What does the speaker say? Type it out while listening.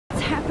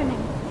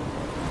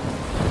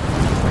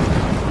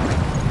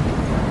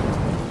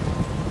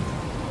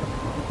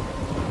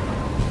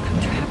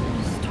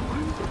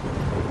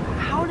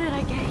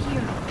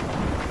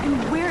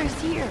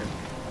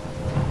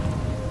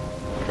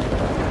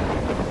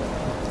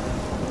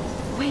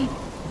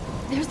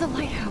There's the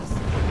lighthouse.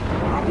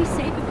 I'll be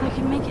safe if I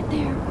can make it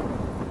there.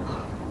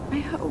 I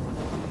hope.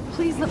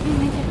 Please let me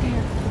make it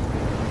there.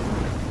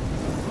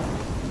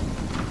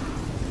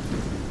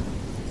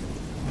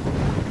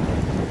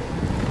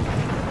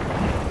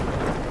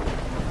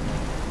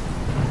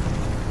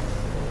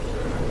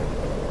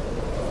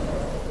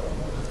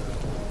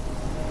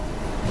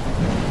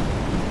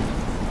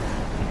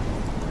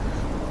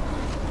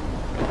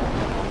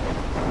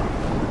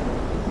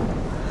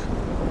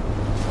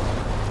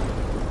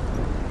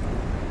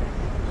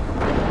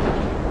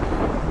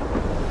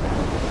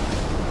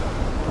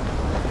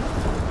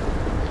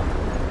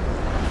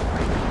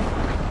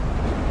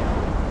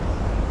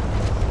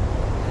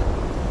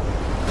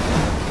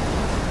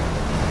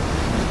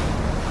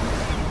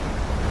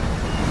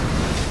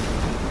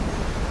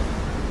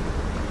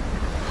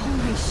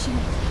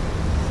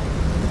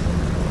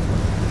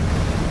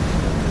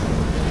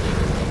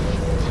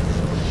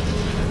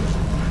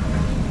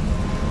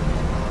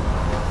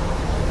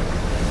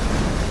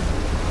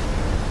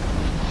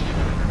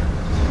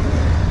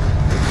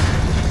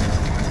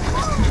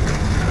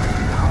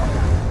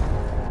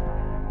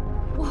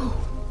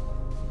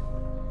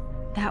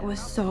 That was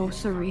so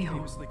surreal.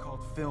 Famously called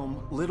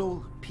film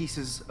Little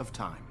Pieces of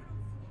Time.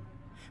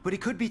 But he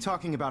could be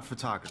talking about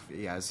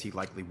photography, as he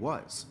likely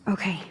was.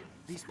 Okay,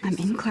 I'm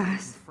in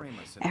class.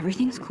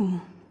 Everything's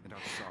cool.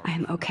 I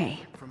am okay.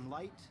 From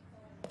light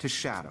to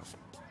shadow.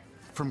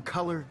 From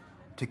color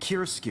to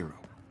chiaroscuro.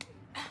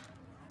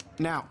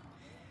 Now,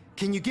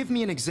 can you give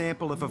me an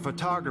example of a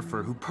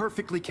photographer who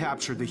perfectly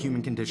captured the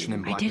human condition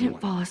in black and white? I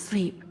didn't fall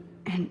asleep,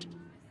 and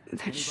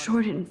that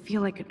sure didn't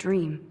feel like a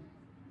dream.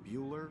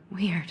 Bueller?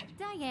 Weird.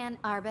 Diane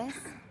Arbus.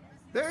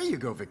 There you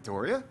go,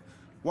 Victoria.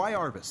 Why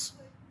Arbus?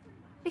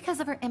 Because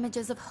of her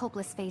images of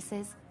hopeless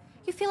faces,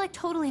 you feel like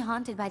totally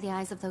haunted by the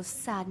eyes of those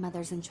sad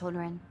mothers and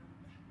children.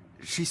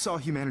 She saw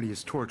humanity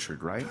as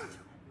tortured, right?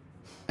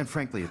 And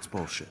frankly, it's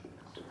bullshit.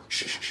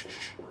 Shh, shh, shh,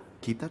 shh.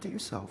 Keep that to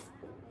yourself.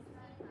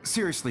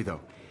 Seriously,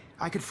 though,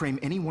 I could frame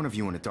any one of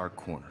you in a dark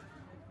corner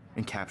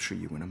and capture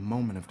you in a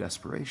moment of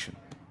desperation.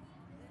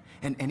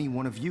 And any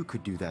one of you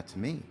could do that to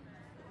me.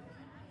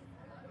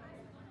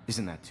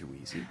 Isn't that too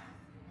easy?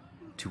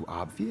 Too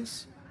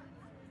obvious?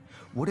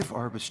 What if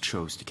Arbus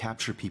chose to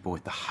capture people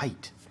at the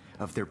height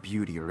of their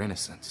beauty or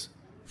innocence?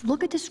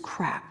 Look at this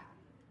crap.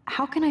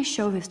 How can I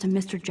show this to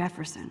Mr.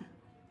 Jefferson?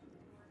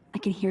 I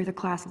can hear the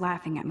class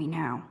laughing at me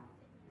now.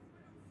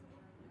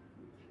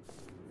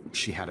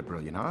 She had a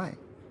brilliant eye.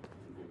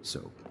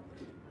 So,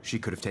 she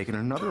could have taken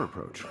another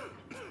approach.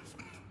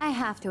 I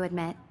have to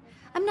admit,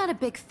 I'm not a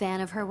big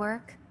fan of her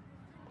work.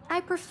 I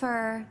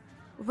prefer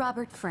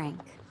Robert Frank.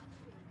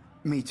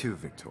 Me too,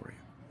 Victoria.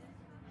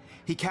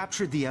 He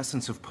captured the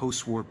essence of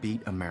post-war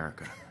beat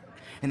America.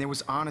 And there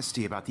was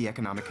honesty about the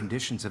economic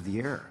conditions of the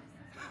era.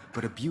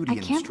 But a beauty I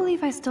can't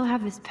believe I still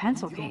have this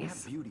pencil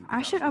case.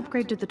 I should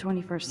upgrade to the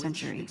 21st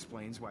century.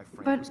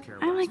 But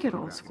I like it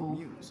old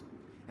school.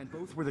 And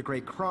both were the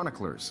great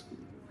chroniclers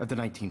of the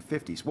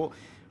 1950s. Well,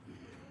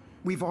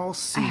 we've all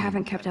seen... I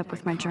haven't kept up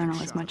with my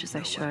journal as much as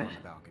I should.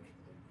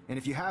 And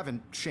if you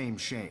haven't, shame,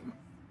 shame.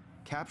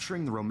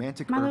 Capturing the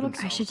romantic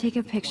I should take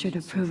a picture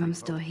to prove I'm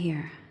still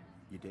here.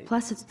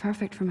 Plus, it's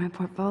perfect for my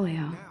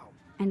portfolio.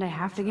 And I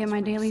have to get my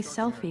daily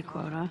selfie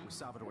quota.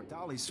 Salvador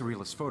Dali's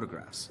surrealist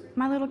photographs.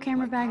 My little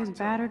camera bag is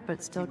battered,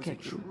 but still He was a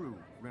kicking. true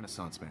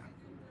Renaissance man.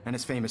 And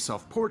his famous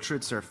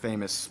self-portraits are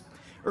famous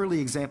early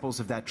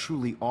examples of that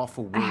truly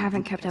awful word. I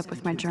haven't kept up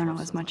with my journal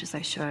as much as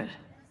I should.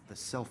 The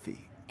selfie.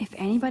 If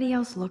anybody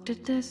else looked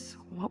at this,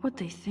 what would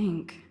they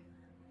think?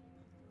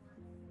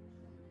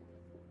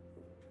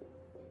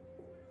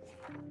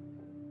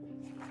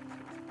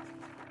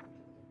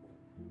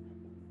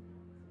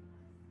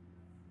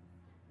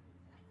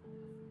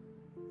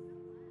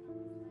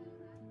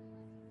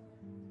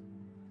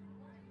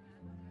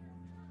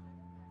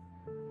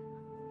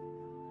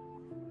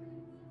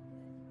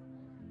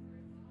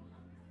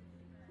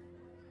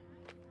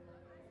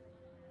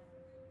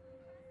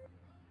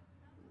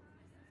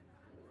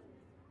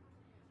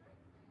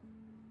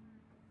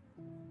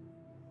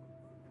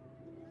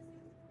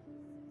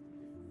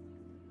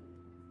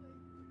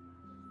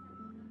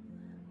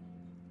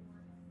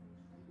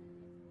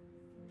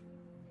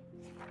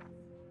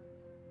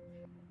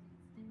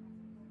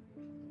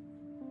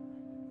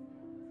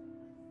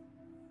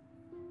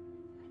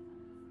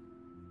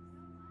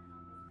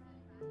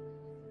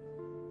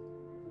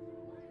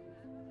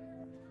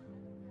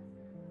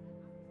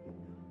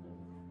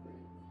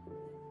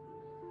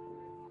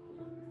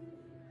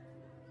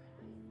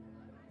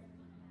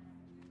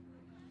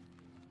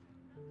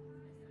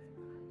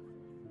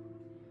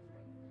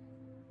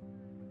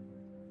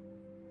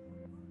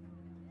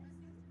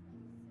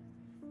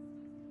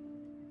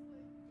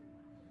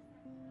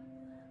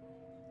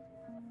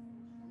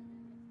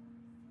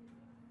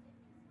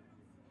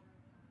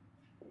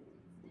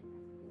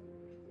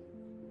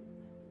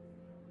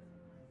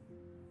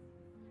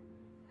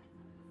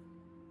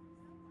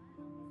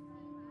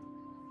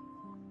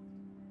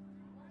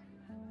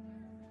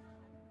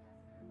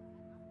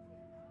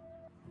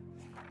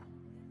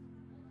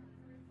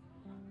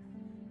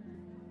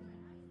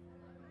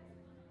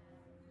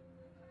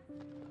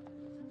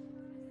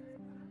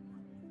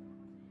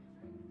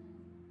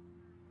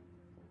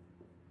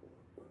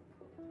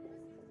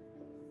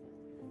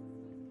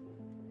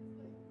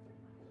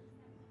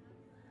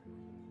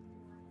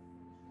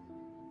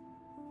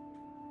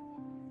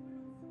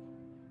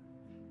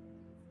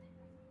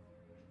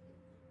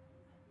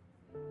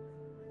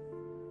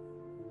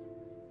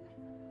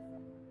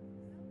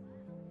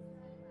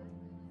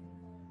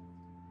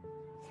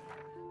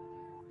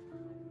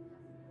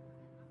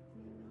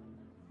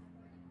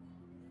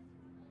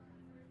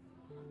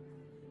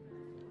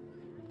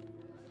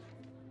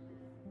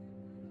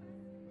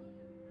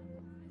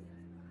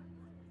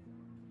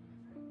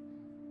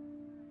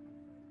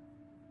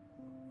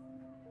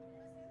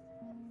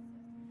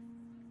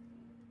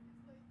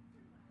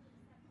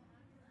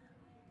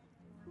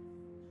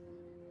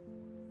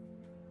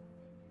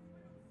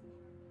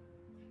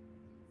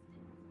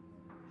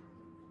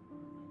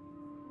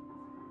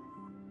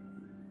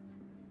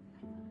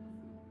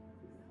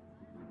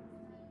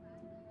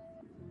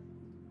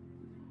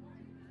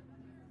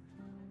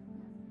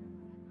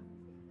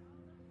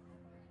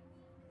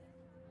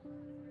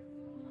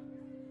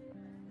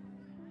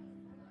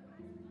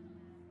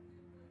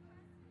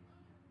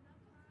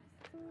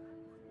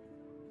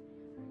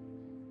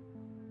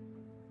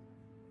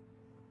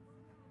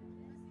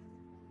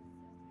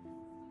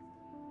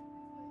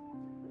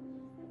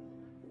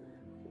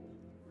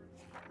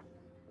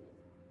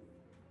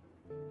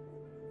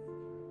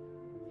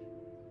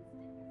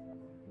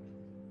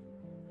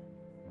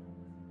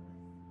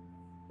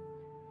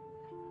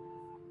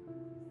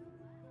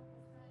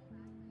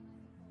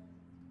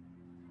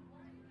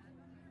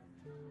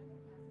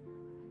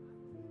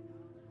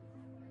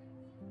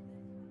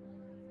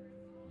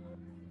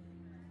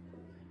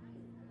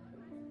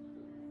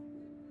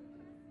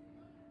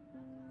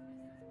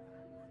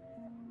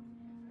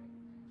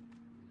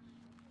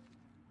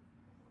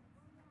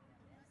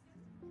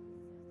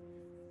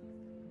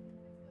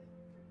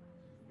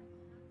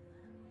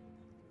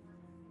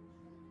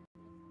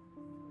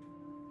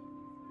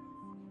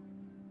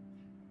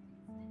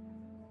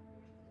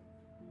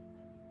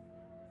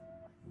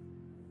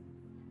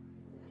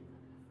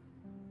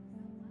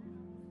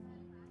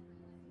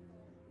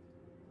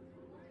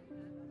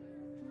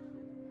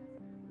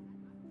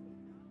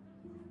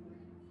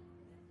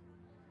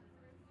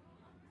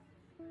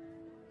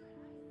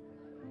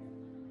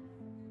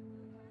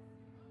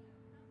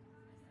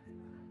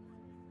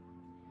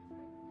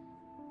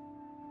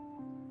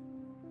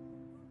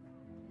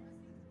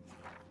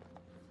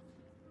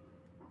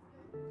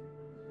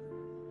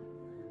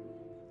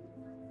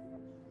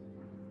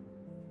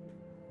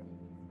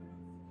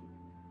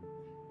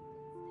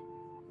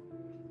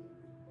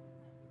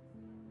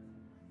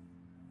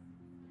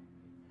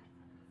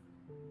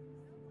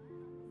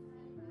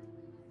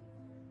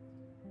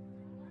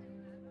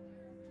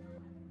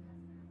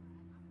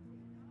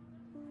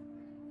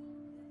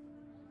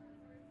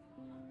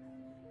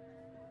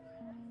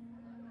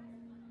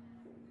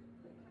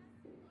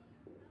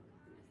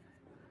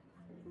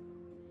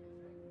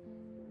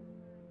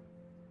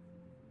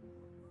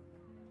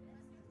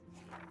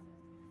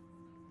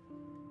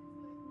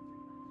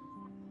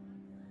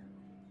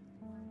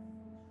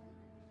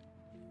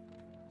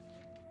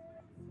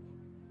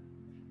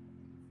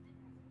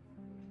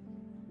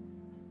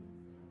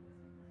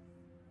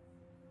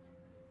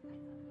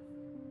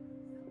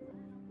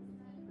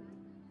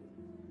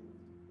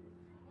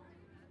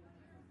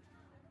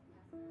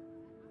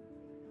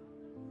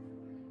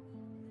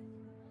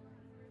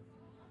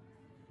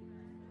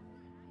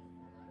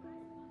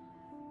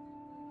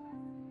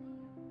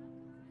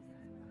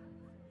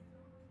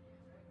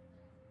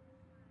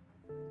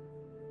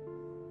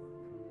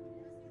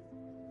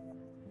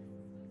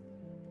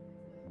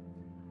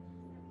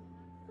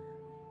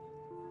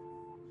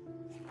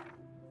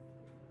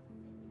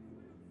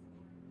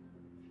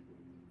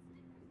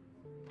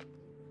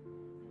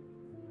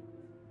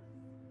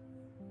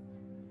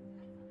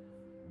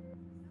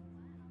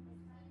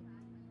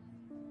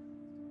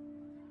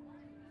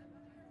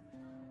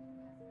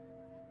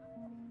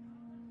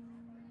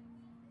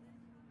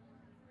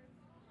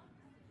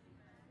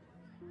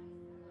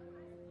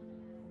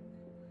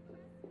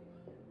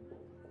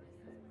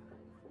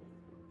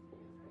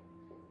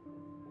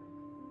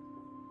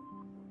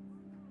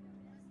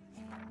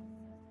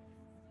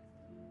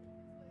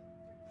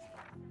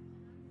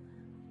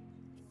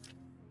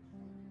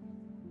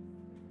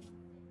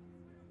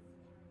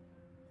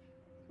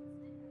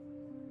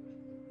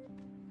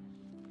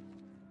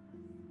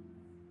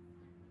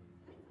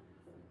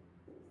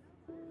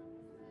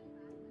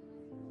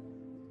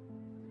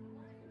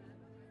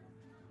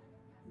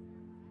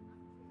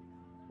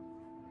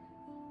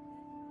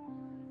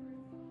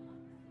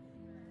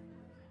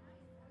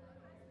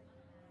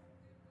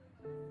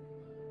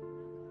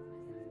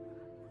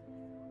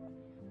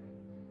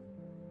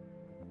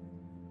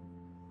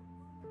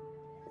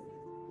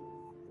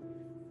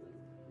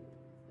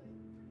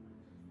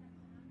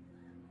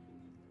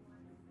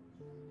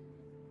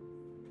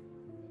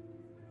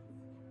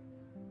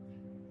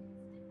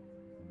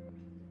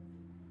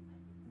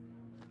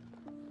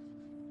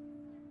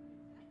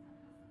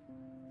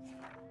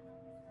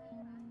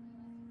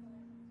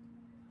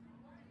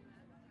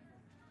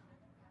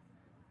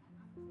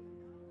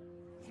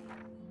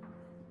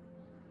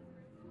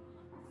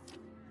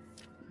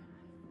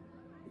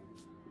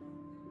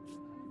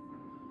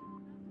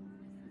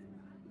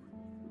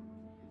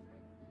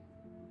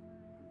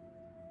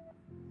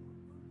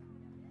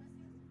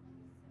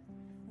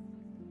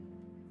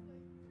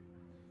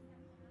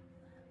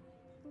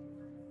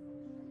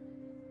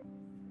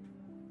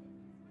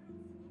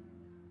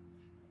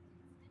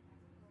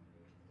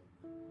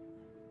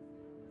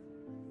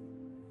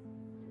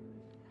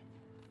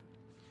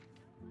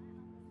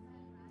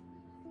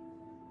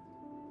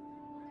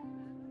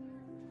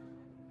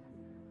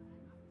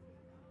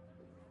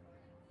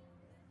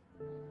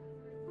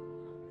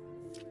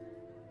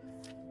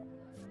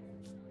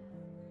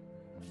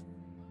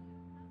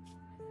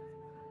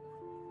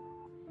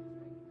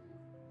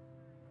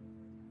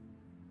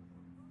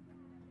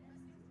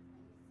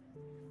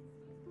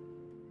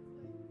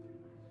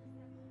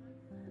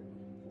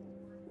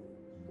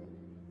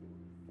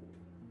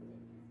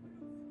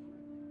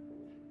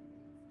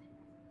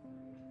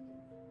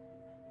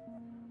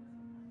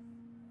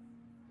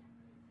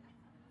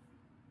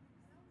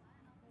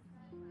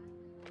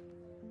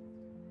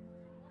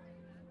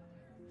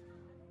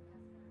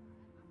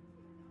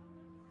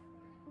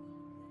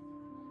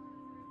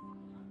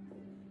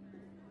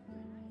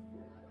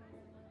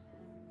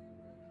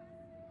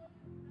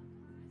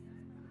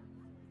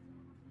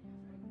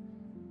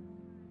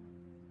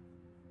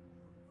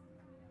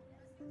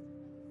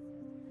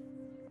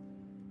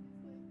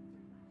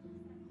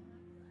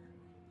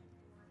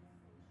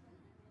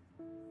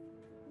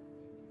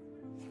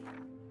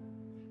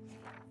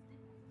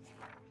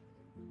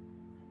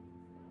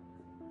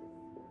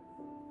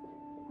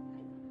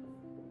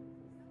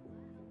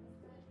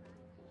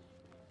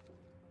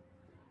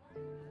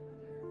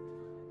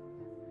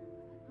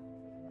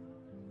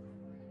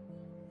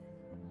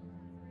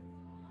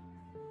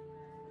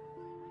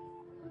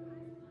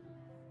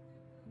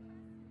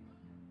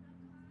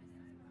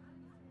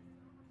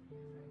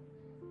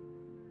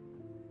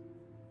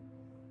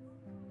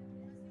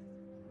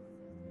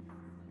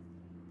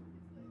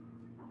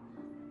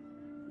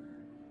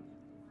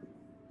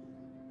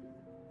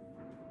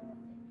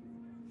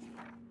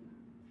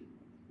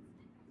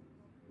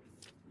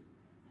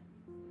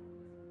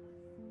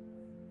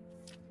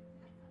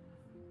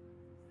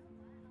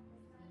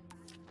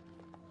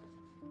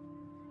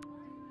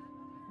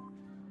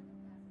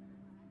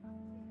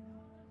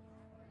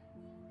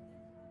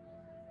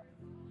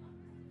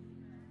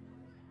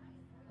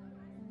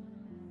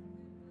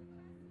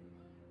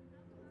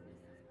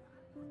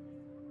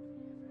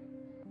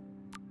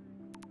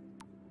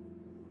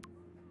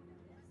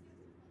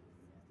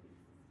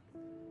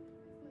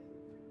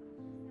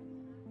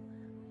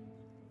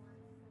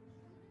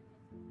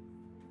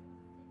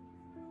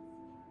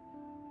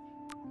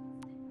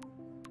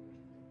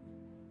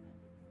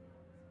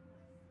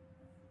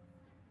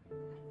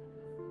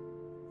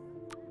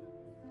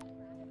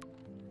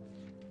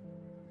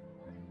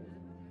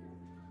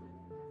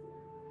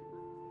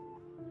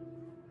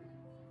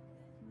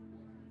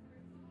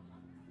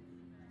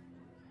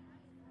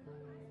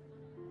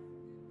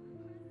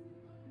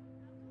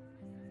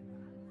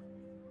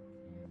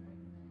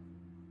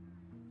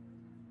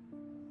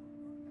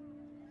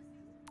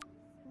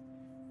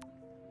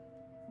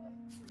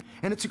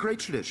 And it's a great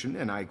tradition,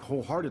 and I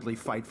wholeheartedly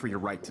fight for your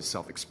right to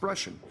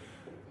self-expression.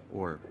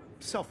 Or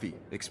selfie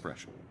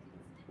expression.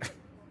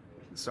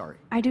 Sorry.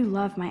 I do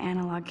love my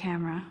analog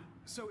camera.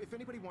 So if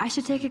anybody I wants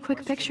should to take see a quick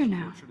question picture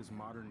now. portrait as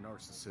modern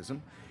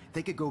narcissism,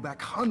 they could go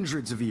back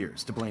hundreds of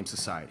years to blame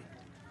society.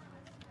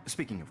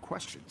 Speaking of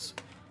questions,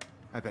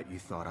 I bet you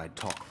thought I'd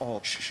talk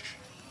all shh.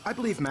 I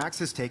believe Max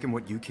has taken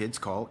what you kids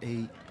call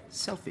a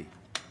selfie.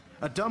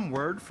 A dumb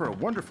word for a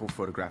wonderful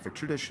photographic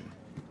tradition.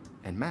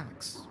 And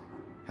Max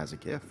has a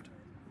gift.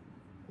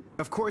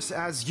 Of course,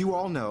 as you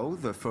all know,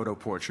 the photo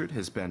portrait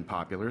has been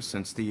popular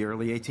since the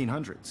early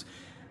 1800s.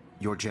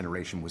 Your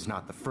generation was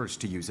not the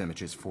first to use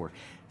images for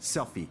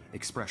selfie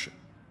expression.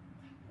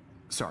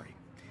 Sorry,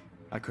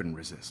 I couldn't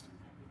resist.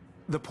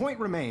 The point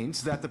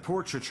remains that the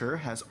portraiture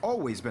has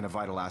always been a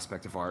vital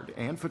aspect of art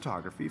and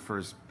photography for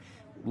as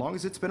long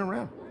as it's been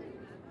around.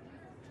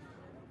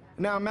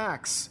 Now,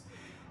 Max,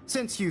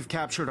 since you've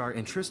captured our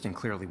interest and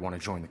clearly want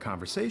to join the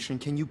conversation,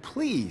 can you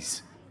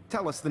please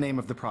tell us the name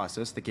of the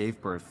process that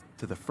gave birth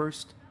to the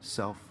first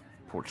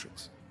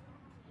self-portraits?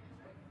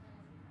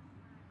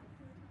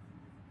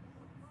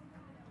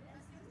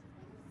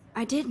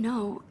 I did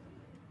know,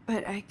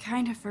 but I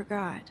kind of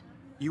forgot.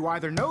 You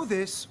either know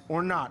this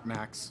or not,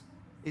 Max.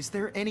 Is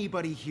there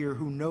anybody here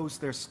who knows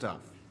their stuff?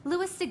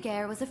 Louis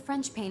Daguerre was a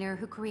French painter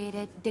who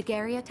created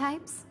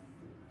daguerreotypes,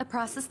 a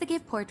process that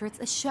gave portraits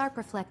a sharp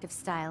reflective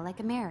style like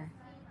a mirror.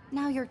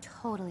 Now you're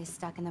totally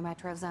stuck in the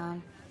retro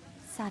zone.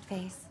 Sad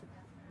face.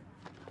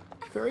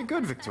 Very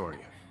good, Victoria.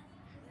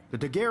 The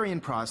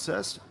Daguerrean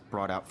process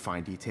brought out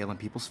fine detail in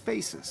people's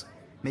faces,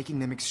 making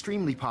them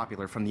extremely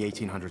popular from the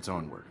 1800s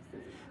onward.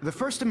 The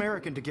first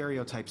American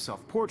daguerreotype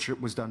self-portrait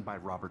was done by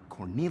Robert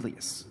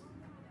Cornelius.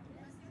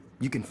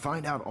 You can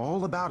find out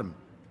all about him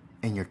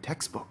in your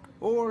textbook,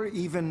 or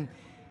even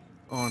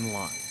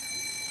online.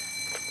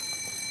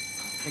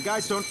 And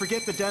guys, don't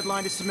forget the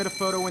deadline to submit a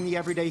photo in the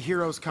Everyday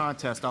Heroes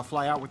contest. I'll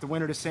fly out with the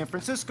winner to San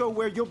Francisco,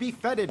 where you'll be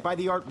feted by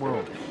the art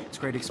world. It's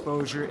great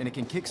exposure, and it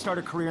can kickstart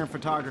a career in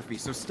photography.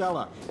 So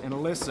Stella and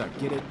Alyssa,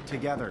 get it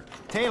together.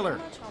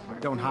 Taylor,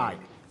 don't hide.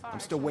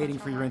 I'm still waiting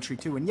for your entry,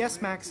 too. And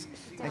yes, Max,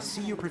 I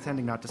see you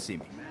pretending not to see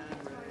me.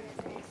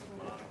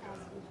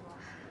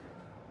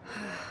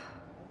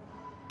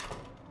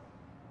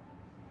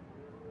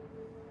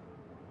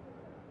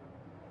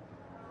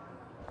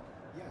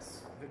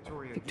 Yes,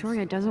 Victoria.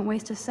 Victoria doesn't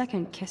waste a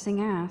second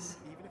kissing ass.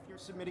 Even if you're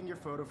submitting your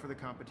photo for the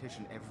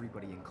competition,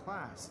 everybody in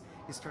class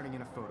is turning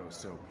in a photo,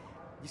 so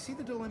you see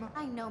the dilemma?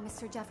 I know,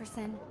 Mr.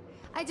 Jefferson.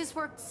 I just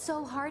worked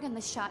so hard in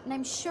the shot, and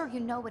I'm sure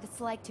you know what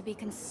it's like to be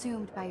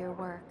consumed by your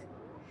work.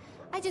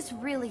 I just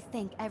really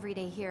think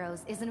Everyday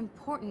Heroes is an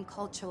important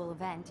cultural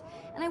event,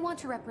 and I want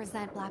to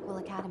represent Blackwell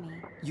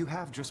Academy. You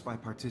have just by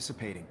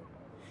participating,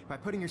 by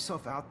putting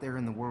yourself out there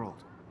in the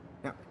world.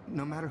 Now,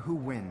 no matter who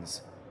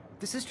wins,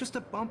 this is just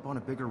a bump on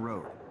a bigger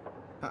road.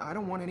 I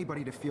don't want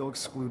anybody to feel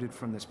excluded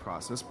from this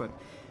process, but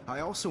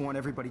I also want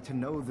everybody to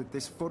know that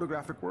this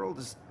photographic world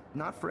is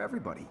not for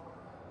everybody.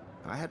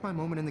 I had my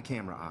moment in the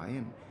camera eye,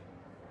 and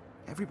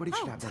everybody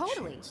should have that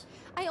totally. chance.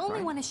 I only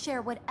right? want to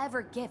share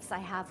whatever gifts I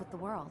have with the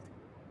world.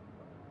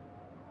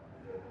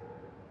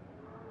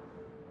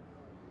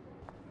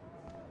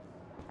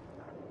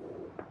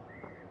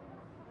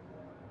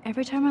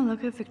 Every time I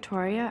look at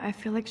Victoria, I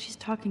feel like she's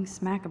talking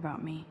smack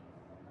about me.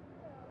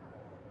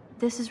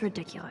 This is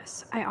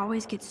ridiculous. I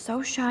always get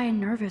so shy and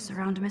nervous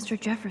around Mr.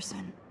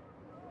 Jefferson.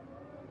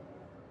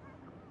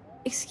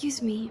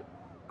 Excuse me,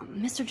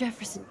 Mr.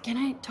 Jefferson, can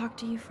I talk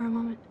to you for a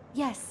moment?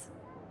 Yes.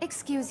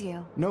 Excuse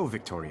you. No,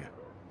 Victoria.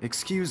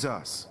 Excuse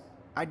us.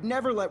 I'd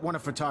never let one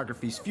of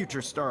photography's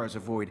future stars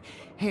avoid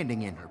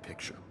handing in her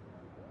picture.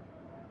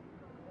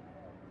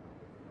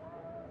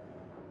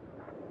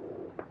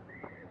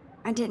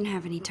 I didn't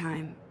have any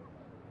time.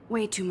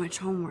 Way too much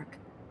homework.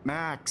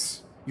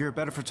 Max, you're a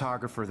better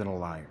photographer than a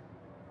liar.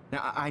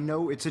 Now, I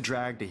know it's a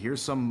drag to hear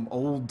some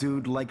old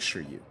dude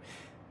lecture you,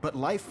 but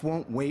life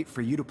won't wait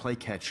for you to play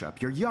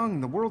catch-up. You're young,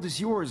 the world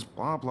is yours,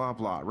 blah, blah,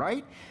 blah,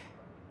 right?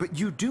 But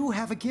you do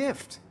have a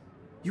gift.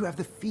 You have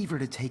the fever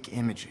to take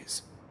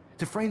images,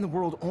 to frame the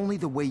world only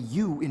the way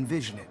you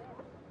envision it.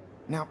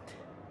 Now,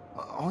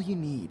 all you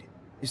need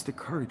is the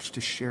courage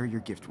to share your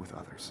gift with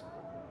others.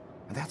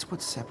 And that's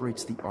what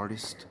separates the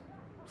artist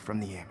from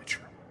the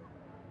amateur.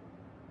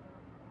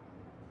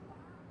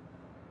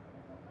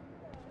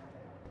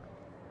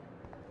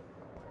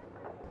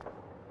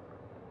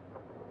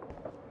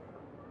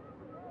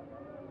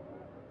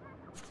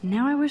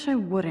 Now I wish I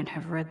wouldn't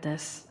have read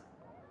this.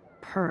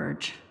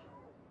 Purge.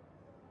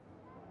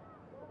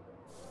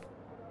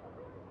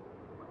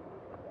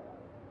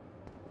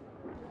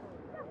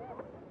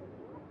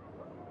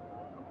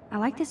 I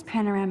like this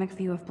panoramic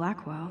view of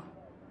Blackwell.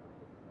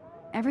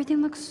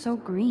 Everything looks so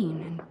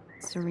green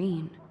and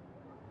serene.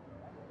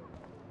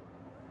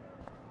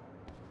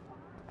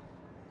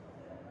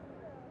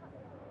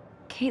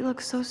 Kate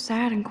looks so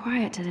sad and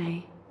quiet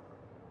today.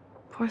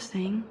 Poor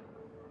thing.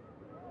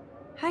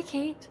 Hi,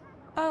 Kate.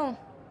 Oh.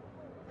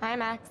 Hi,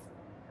 Max.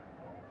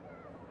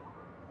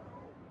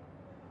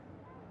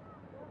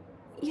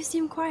 You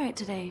seem quiet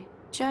today.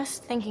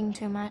 Just thinking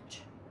too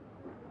much.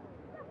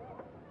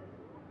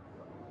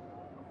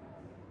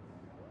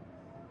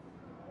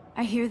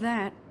 I hear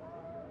that.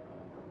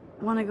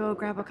 Wanna go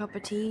grab a cup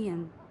of tea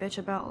and bitch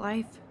about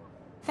life?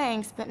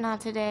 Thanks, but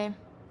not today.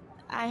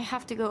 I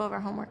have to go over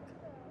homework.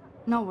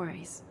 No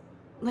worries.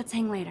 Let's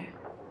hang later.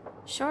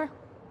 Sure.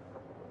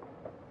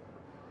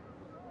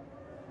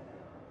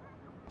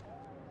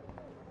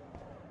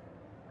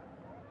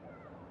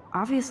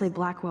 Obviously,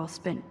 Blackwell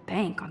spent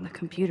bank on the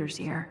computers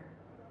here.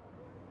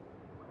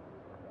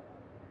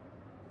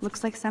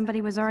 Looks like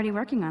somebody was already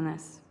working on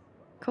this.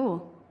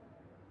 Cool.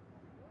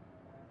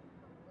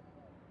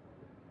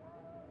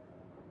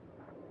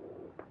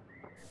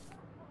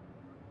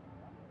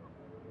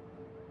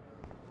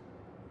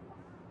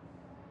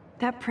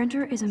 That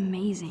printer is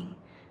amazing.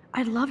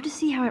 I'd love to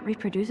see how it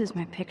reproduces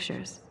my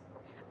pictures.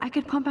 I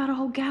could pump out a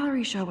whole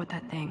gallery show with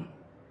that thing.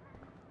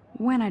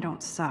 When I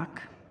don't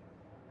suck.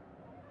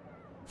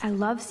 I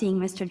love seeing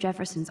Mr.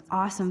 Jefferson's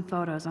awesome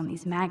photos on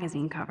these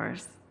magazine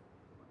covers.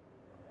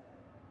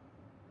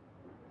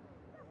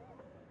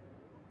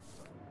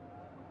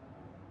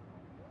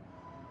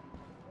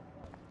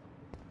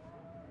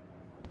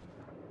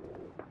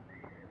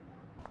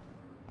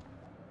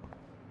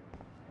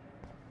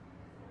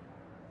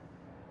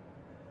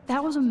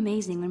 That was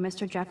amazing when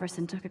Mr.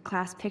 Jefferson took a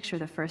class picture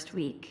the first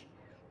week.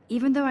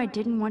 Even though I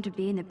didn't want to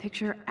be in the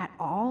picture at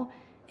all,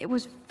 it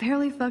was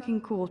fairly fucking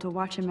cool to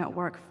watch him at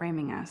work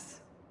framing us.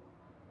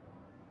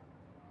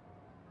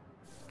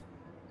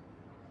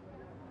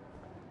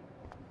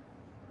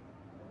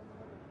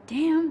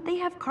 Damn, they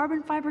have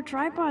carbon fiber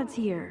tripods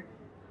here.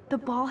 The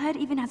ball head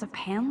even has a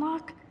pan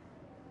lock?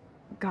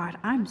 God,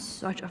 I'm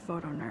such a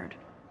photo nerd.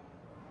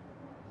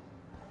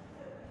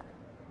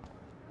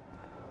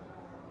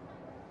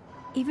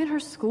 Even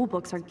her school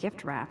books are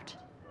gift wrapped.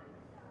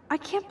 I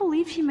can't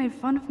believe she made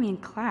fun of me in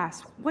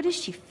class. What is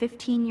she,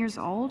 15 years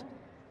old?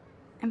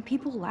 And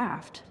people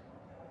laughed.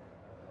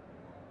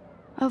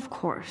 Of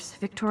course,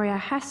 Victoria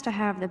has to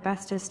have the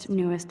bestest,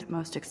 newest,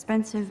 most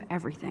expensive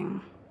everything.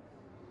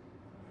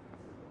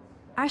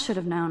 I should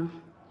have known.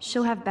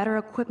 She'll have better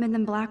equipment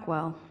than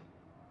Blackwell.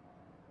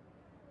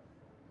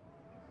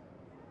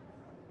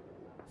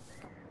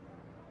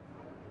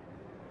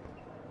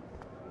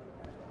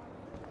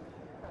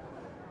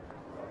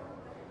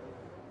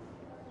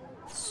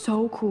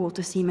 So cool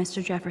to see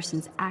Mr.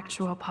 Jefferson's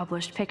actual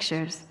published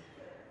pictures.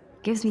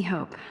 Gives me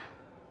hope.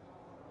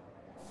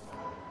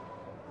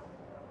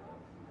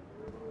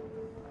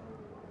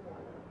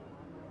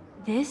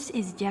 This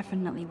is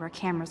definitely where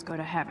cameras go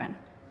to heaven.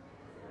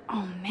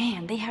 Oh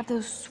man, they have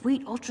those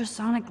sweet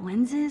ultrasonic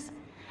lenses.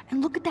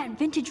 And look at that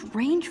vintage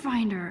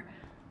rangefinder.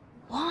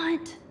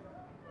 What?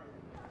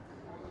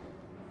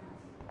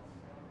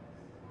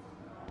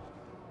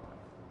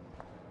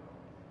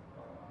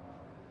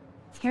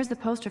 Here's the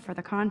poster for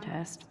the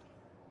contest.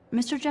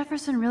 Mr.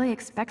 Jefferson really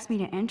expects me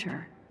to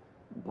enter.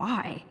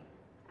 Why?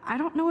 I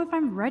don't know if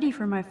I'm ready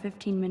for my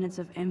 15 minutes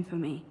of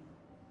infamy.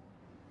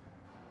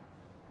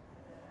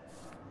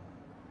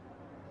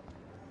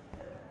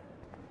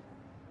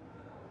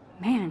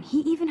 Man, he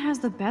even has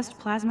the best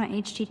plasma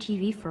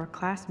HDTV for a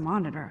class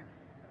monitor.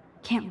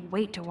 Can't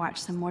wait to watch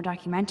some more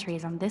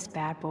documentaries on this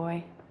bad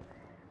boy.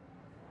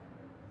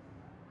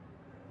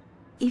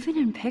 Even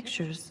in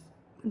pictures,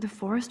 The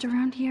forest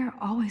around here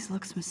always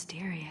looks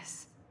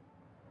mysterious.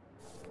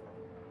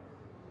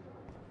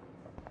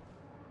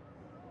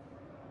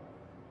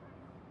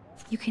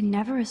 You can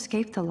never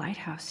escape the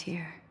lighthouse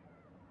here.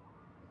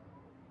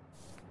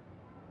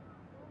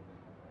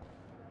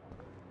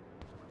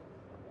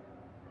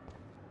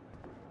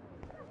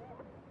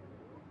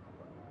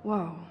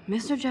 Whoa,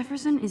 Mr.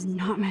 Jefferson is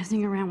not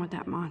messing around with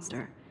that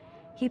monster.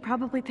 He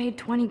probably paid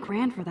 20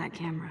 grand for that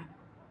camera.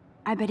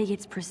 I bet he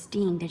gets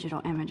pristine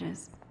digital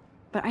images.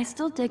 But I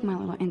still dig my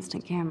little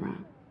instant camera.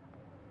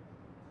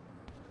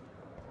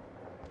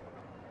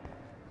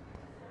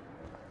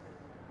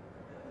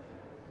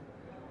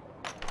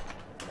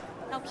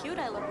 How cute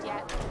I looked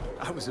yet.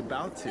 I was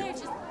about to. They're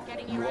just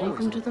getting you ready.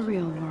 Welcome to the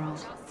real world.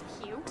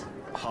 Just cute.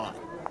 Hot.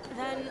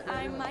 Then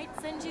I might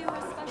send you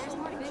a special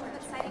picture.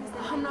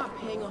 I'm not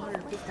paying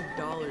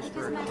 $150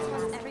 for a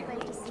camera.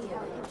 Everybody to see how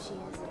hip she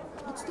is.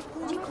 What's the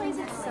point? She plays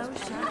it so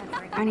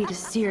shy. I need a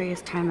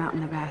serious timeout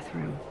in the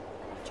bathroom.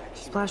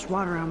 Splash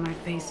water on my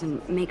face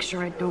and make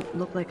sure I don't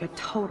look like a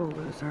total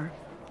loser.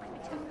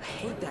 I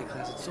hate that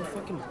class. It's so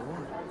fucking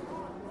boring.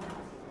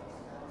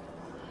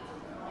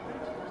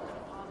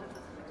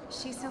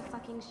 She's so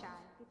fucking shy.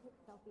 She takes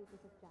selfies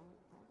with a giant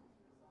head.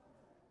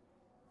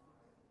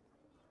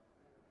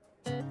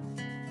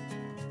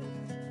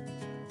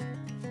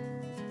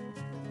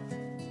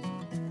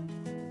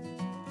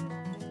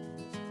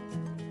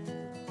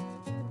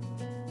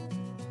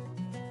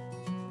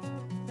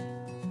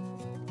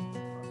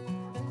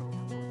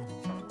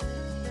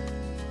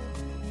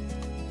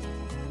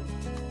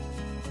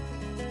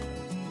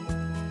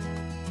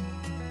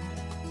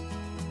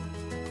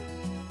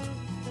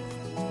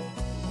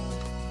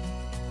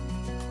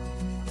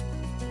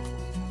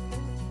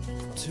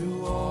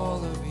 To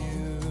all of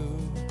you,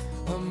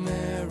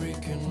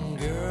 American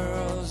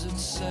girls,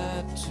 it's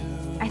sad to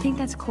I think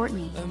that's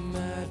Courtney.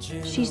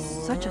 imagine She's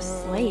such a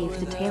slave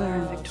to Taylor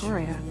and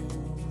Victoria.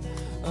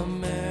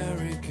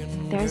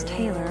 American There's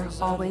Taylor,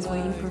 always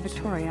waiting for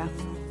Victoria.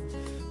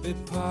 be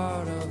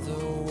part of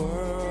the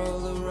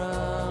world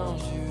around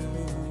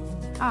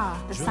you.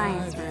 Ah, the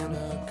science room.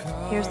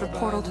 Here's the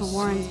portal to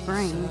Warren's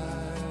brain.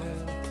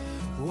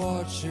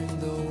 Watching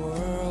the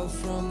world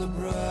from the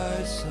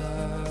bright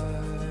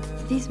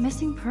side. These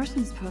missing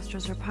persons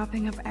posters are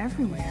popping up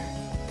everywhere.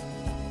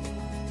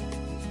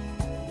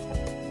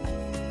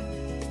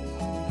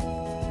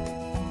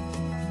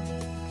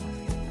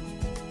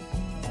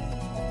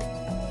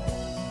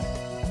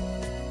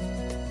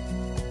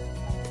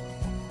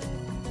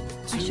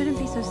 I shouldn't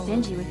be so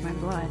stingy with my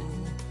blood.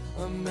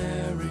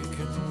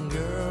 American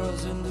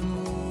girls in the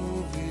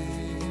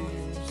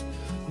movies.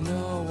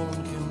 No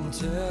one can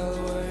tell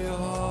where your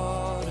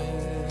heart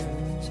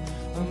is.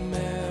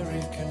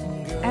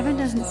 American girls. Evan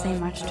doesn't say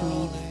much to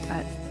me,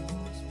 but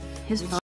his